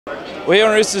We're here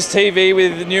on Roosters TV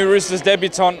with the new Roosters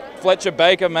debutant Fletcher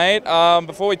Baker, mate.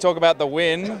 Before we talk about the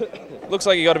win, looks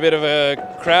like you got a bit of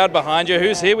a crowd behind you.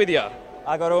 Who's here with you?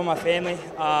 I got all my family,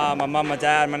 my mum, my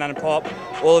dad, my nan and pop,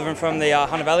 all of them from the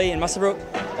Hunter Valley in Muswellbrook.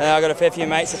 And I got a fair few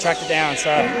mates that tracked it down,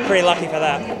 so pretty lucky for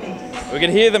that. We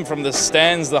could hear them from the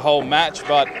stands the whole match,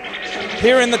 but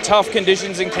here in the tough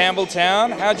conditions in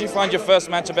Campbelltown, how did you find your first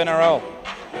match of NRL?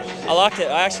 I liked it.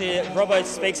 Robbo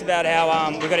speaks about how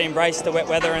we've got to embrace the wet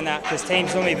weather and that, because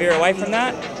teams normally veer away from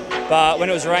that. But when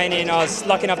it was raining, I was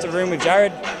lucky enough to room with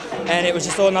Jared, and it was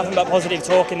just all nothing but positive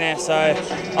talk in there. So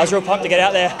I was real pumped to get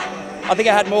out there. I think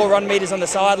I had more run meters on the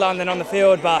sideline than on the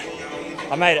field, but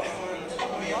I made it.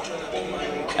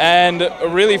 And a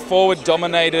really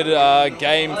forward-dominated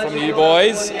game from you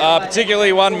boys,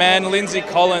 particularly one man, Lindsay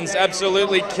Collins,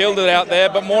 absolutely killed it out there,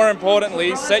 but more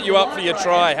importantly, set you up for your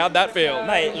try. How'd that feel?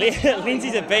 Mate,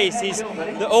 Lindsay's a beast. He's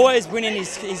always winning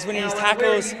he's winning his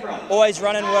tackles, always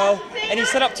running well, and he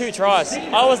set up 2 tries.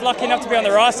 I was lucky enough to be on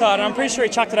the right side, and I'm pretty sure he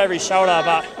chucked it over his shoulder,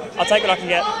 but I'll take what I can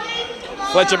get.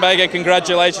 Fletcher Baker,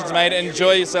 congratulations, mate.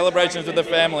 Enjoy your celebrations with the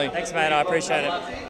family. Thanks, mate. I appreciate it.